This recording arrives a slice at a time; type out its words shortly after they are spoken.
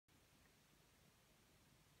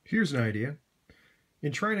Here's an idea.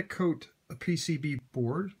 In trying to coat a PCB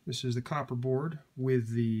board, this is the copper board with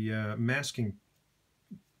the masking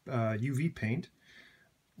UV paint,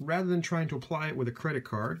 rather than trying to apply it with a credit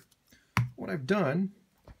card, what I've done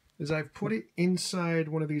is I've put it inside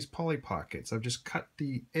one of these poly pockets. I've just cut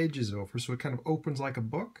the edges over so it kind of opens like a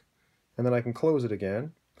book, and then I can close it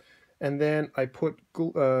again. And then I put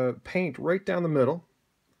paint right down the middle,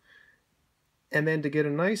 and then to get a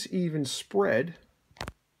nice even spread,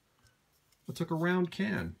 I took a round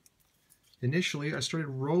can. Initially, I started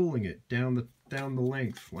rolling it down the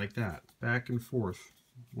length like that, back and forth,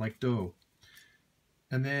 like dough.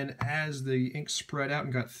 And then as the ink spread out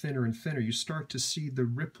and got thinner and thinner, you start to see the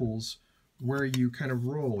ripples where you kind of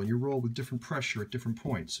roll, and you roll with different pressure at different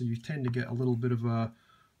points. So you tend to get a little bit of a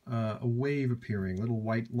wave appearing, little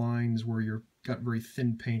white lines where you've got very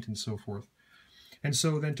thin paint and so forth. And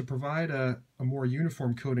so then to provide a more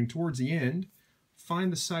uniform coating towards the end,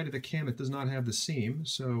 find the side of the can that does not have the seam.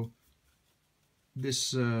 So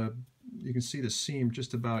this, you can see the seam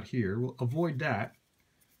just about here. We'll avoid that.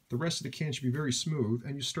 The rest of the can should be very smooth,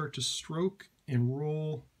 and you start to stroke and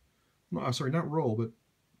roll, sorry, not roll, but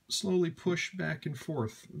slowly push back and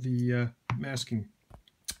forth the masking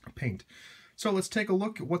paint. So let's take a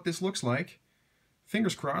look at what this looks like.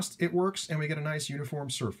 Fingers crossed it works and we get a nice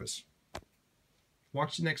uniform surface.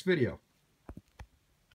 Watch the next video.